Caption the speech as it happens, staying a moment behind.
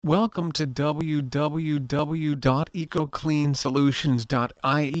Welcome to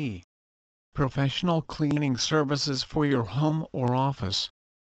www.ecocleansolutions.ie. Professional cleaning services for your home or office.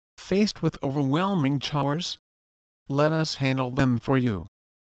 Faced with overwhelming chores? Let us handle them for you.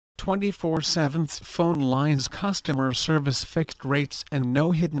 24/7 phone lines, customer service, fixed rates and no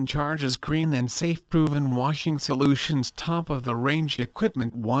hidden charges, green and safe proven washing solutions, top of the range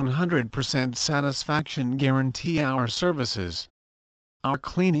equipment, 100% satisfaction guarantee. Our services. Our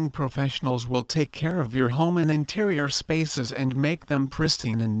cleaning professionals will take care of your home and interior spaces and make them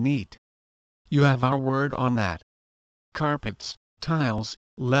pristine and neat. You have our word on that. Carpets, tiles,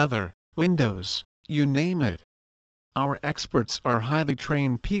 leather, windows, you name it. Our experts are highly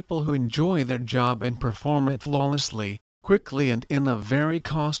trained people who enjoy their job and perform it flawlessly, quickly and in a very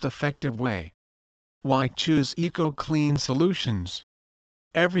cost-effective way. Why choose EcoClean Solutions?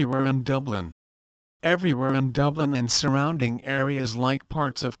 Everywhere in Dublin and surrounding areas like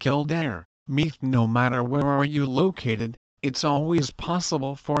parts of Kildare, Meath. No matter where are you located, it's always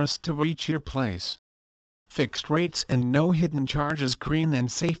possible for us to reach your place. Fixed rates and no hidden charges, green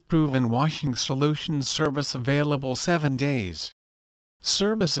and safe proven washing solutions, service available 7 days.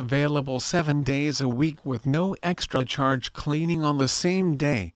 Service available 7 days a week with no extra charge, cleaning on the same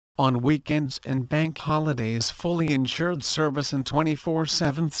day, on weekends and bank holidays, fully insured service and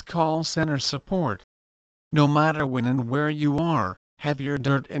 24/7 call center support. No matter when and where you are, have your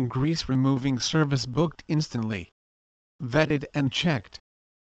dirt and grease removing service booked instantly. Vetted and checked.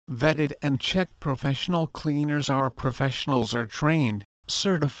 Professional cleaners. Our professionals are trained,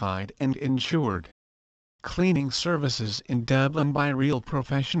 certified and insured. Cleaning services in Dublin by real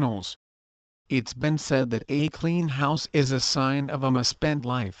professionals. It's been said that a clean house is a sign of a misspent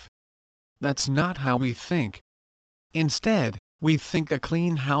life. That's not how we think. Instead, we think a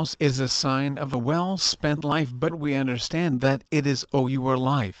clean house is a sign of a well-spent life, but we understand that it is your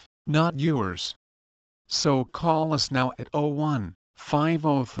life, not yours. So call us now at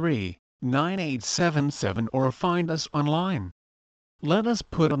 01-503-9877 or find us online. Let us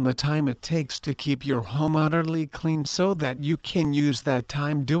put on the time it takes to keep your home utterly clean so that you can use that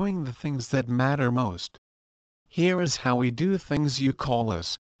time doing the things that matter most. Here is how we do things. You call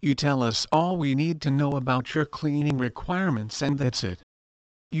us. You tell us all we need to know about your cleaning requirements and that's it.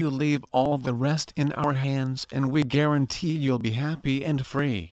 You leave all the rest in our hands and we guarantee you'll be happy and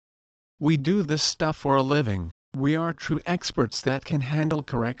free. We do this stuff for a living. We are true experts that can handle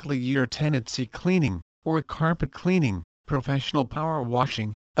correctly your tenancy cleaning, or carpet cleaning, professional power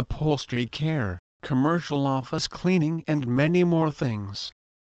washing, upholstery care, commercial office cleaning and many more things.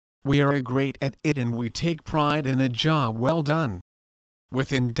 We are great at it and we take pride in a job well done.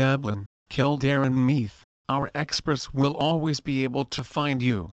 Within Dublin, Kildare and Meath, our experts will always be able to find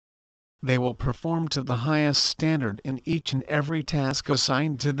you. They will perform to the highest standard in each and every task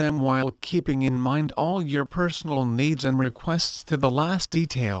assigned to them while keeping in mind all your personal needs and requests to the last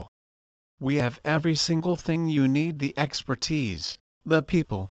detail. We have every single thing you need: the expertise, the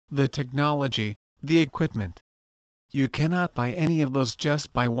people, the technology, the equipment. You cannot buy any of those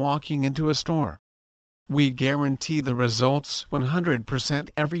just by walking into a store. We guarantee the results 100%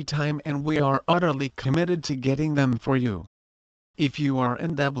 every time and we are utterly committed to getting them for you. If you are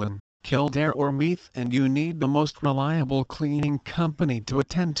in Dublin, Kildare or Meath and you need the most reliable cleaning company to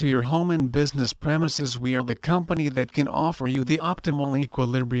attend to your home and business premises, we are the company that can offer you the optimal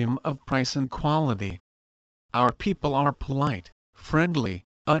equilibrium of price and quality. Our people are polite, friendly,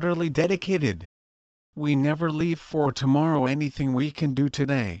 utterly dedicated. We never leave for tomorrow anything we can do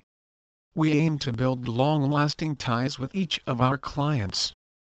today. We aim to build long-lasting ties with each of our clients.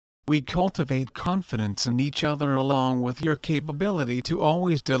 We cultivate confidence in each other along with your capability to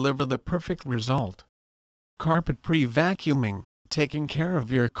always deliver the perfect result. Carpet pre-vacuuming. Taking care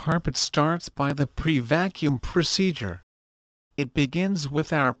of your carpet starts by the pre-vacuum procedure. It begins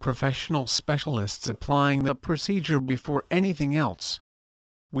with our professional specialists applying the procedure before anything else.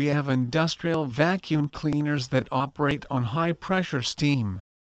 We have industrial vacuum cleaners that operate on high-pressure steam.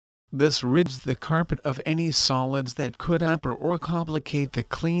 This rids the carpet of any solids that could hamper or complicate the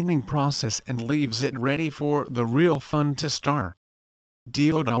cleaning process and leaves it ready for the real fun to start.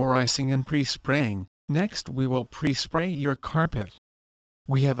 Deodorizing and pre-spraying. Next we will pre-spray your carpet.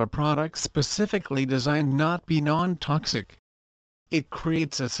 We have a product specifically designed not be non-toxic. It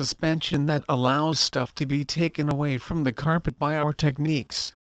creates a suspension that allows stuff to be taken away from the carpet by our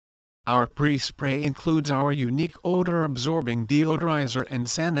techniques. Our pre-spray includes our unique odor-absorbing deodorizer and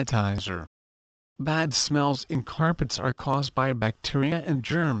sanitizer. Bad smells in carpets are caused by bacteria and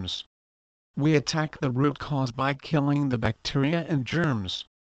germs. We attack the root cause by killing the bacteria and germs.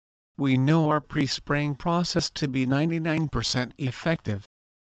 We know our pre-spraying process to be 99% effective.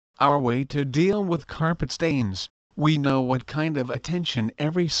 Our way to deal with carpet stains. We know what kind of attention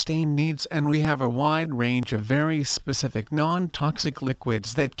every stain needs, and we have a wide range of very specific non-toxic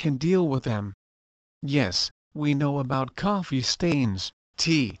liquids that can deal with them. Yes, we know about coffee stains,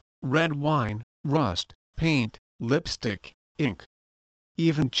 tea, red wine, rust, paint, lipstick, ink,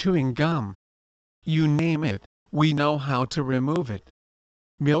 even chewing gum. You name it, we know how to remove it.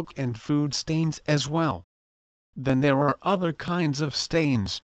 Milk and food stains as well. Then there are other kinds of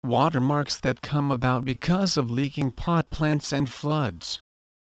stains, watermarks that come about because of leaking pot plants and floods.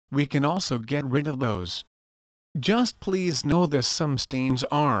 We can also get rid of those. Just please know that some stains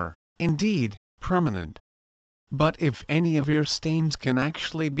are, indeed, permanent. But if any of your stains can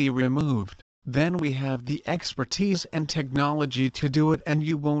actually be removed, then we have the expertise and technology to do it, and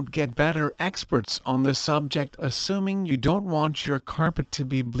you won't get better experts on the subject, assuming you don't want your carpet to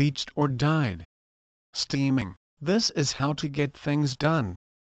be bleached or dyed. Steaming. This is how to get things done.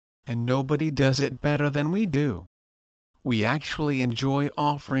 And nobody does it better than we do. We actually enjoy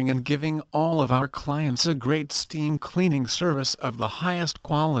offering and giving all of our clients a great steam cleaning service of the highest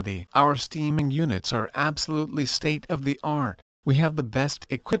quality. Our steaming units are absolutely state-of-the-art. We have the best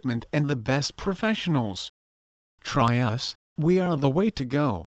equipment and the best professionals. Try us, we are the way to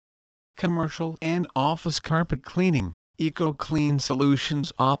go. Commercial and office carpet cleaning. EcoClean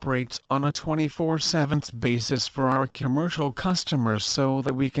Solutions operates on a 24/7 basis for our commercial customers so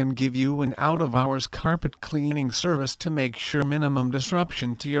that we can give you an out-of-hours carpet cleaning service to make sure minimum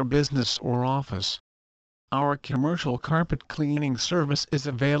disruption to your business or office. Our commercial carpet cleaning service is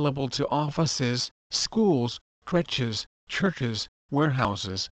available to offices, schools, creches, churches,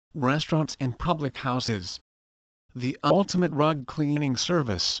 warehouses, restaurants and public houses. The ultimate rug cleaning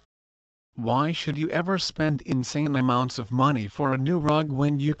service. Why should you ever spend insane amounts of money for a new rug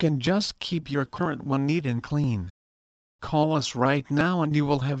when you can just keep your current one neat and clean? Call us right now and you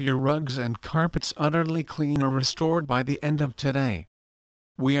will have your rugs and carpets utterly clean or restored by the end of today.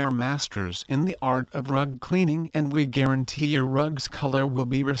 We are masters in the art of rug cleaning, and we guarantee your rug's color will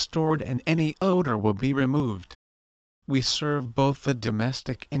be restored and any odor will be removed. We serve both the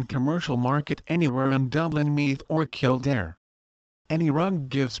domestic and commercial market anywhere in Dublin, Meath or Kildare. Any rug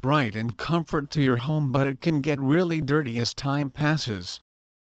gives bright and comfort to your home, but it can get really dirty as time passes.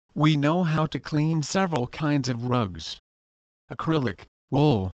 We know how to clean several kinds of rugs. Acrylic,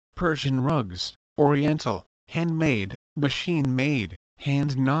 wool, Persian rugs, oriental, handmade, machine-made,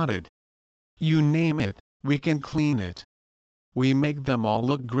 hand-knotted. You name it, we can clean it. We make them all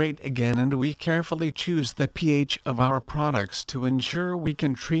look great again, and we carefully choose the pH of our products to ensure we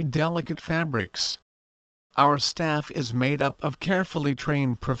can treat delicate fabrics. Our staff is made up of carefully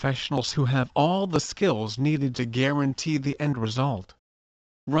trained professionals who have all the skills needed to guarantee the end result.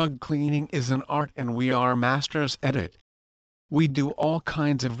 Rug cleaning is an art and we are masters at it. We do all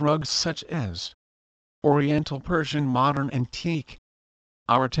kinds of rugs such as Oriental, Persian, modern, antique.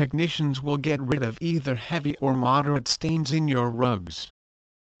 Our technicians will get rid of either heavy or moderate stains in your rugs.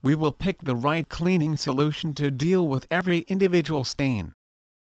 We will pick the right cleaning solution to deal with every individual stain.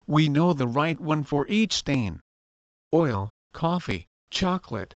 We know the right one for each stain. Oil, coffee,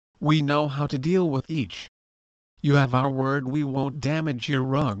 chocolate, we know how to deal with each. You have our word we won't damage your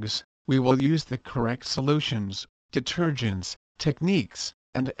rugs. We will use the correct solutions, detergents, techniques,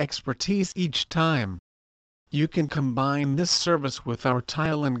 and expertise each time. You can combine this service with our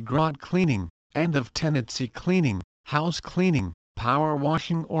tile and grout cleaning, end-of-tenancy cleaning, house cleaning, power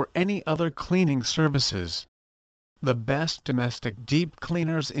washing or any other cleaning services. The best domestic deep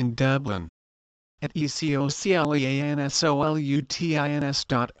cleaners in Dublin. At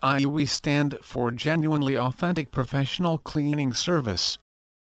ECOCLEANSOLUTINS.ie we stand for genuinely authentic professional cleaning service.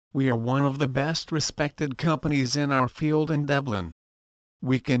 We are one of the best respected companies in our field in Dublin.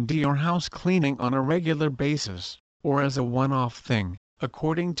 We can do your house cleaning on a regular basis, or as a one-off thing,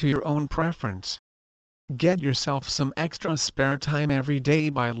 according to your own preference. Get yourself some extra spare time every day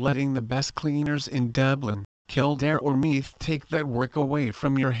by letting the best cleaners in Dublin, Kildare or Meath take that work away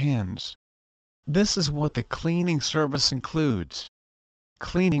from your hands. This is what the cleaning service includes.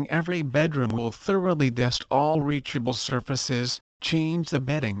 Cleaning every bedroom. Will thoroughly dust all reachable surfaces, change the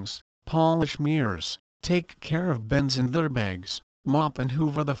beddings, polish mirrors, take care of bins and their bags, mop and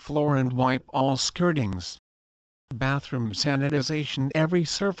hoover the floor and wipe all skirtings. Bathroom sanitization. Every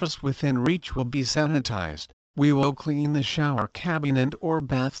surface within reach will be sanitized. We will clean the shower cabinet or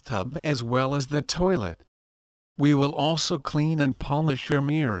bathtub as well as the toilet. We will also clean and polish your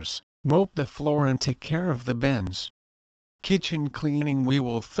mirrors, mop the floor and take care of the bins. Kitchen cleaning. We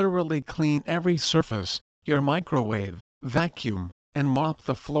will thoroughly clean every surface, your microwave, vacuum, and mop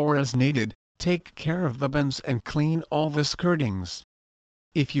the floor as needed, take care of the bins and clean all the skirtings.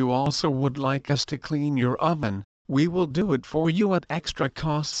 If you also would like us to clean your oven, we will do it for you at extra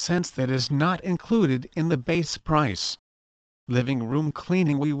cost since that is not included in the base price. Living room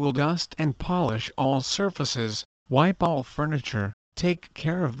cleaning: we will dust and polish all surfaces, wipe all furniture, take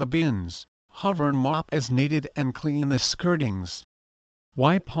care of the bins, hover and mop as needed and clean the skirtings.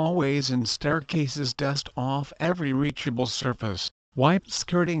 Wipe hallways and staircases, dust off every reachable surface, wipe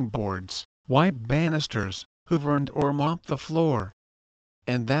skirting boards, wipe banisters, hoover and or mop the floor.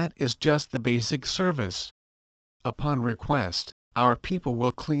 And that is just the basic service. Upon request, our people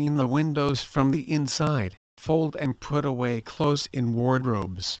will clean the windows from the inside, fold and put away clothes in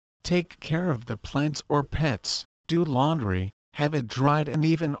wardrobes, take care of the plants or pets, do laundry, have it dried and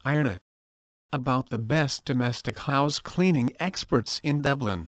even iron it. About the best domestic house cleaning experts in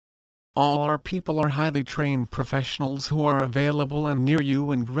Dublin. All our people are highly trained professionals who are available and near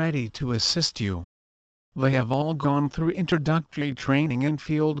you and ready to assist you. They have all gone through introductory training in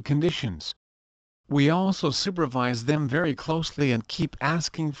field conditions. We also supervise them very closely and keep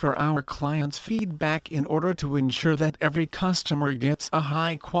asking for our clients' feedback in order to ensure that every customer gets a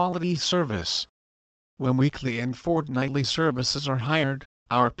high-quality service. When weekly and fortnightly services are hired,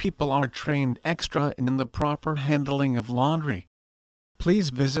 our people are trained extra in the proper handling of laundry. Please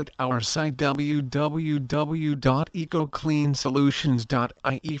visit our site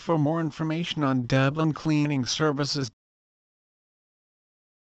www.ecocleansolutions.ie for more information on Dublin cleaning services.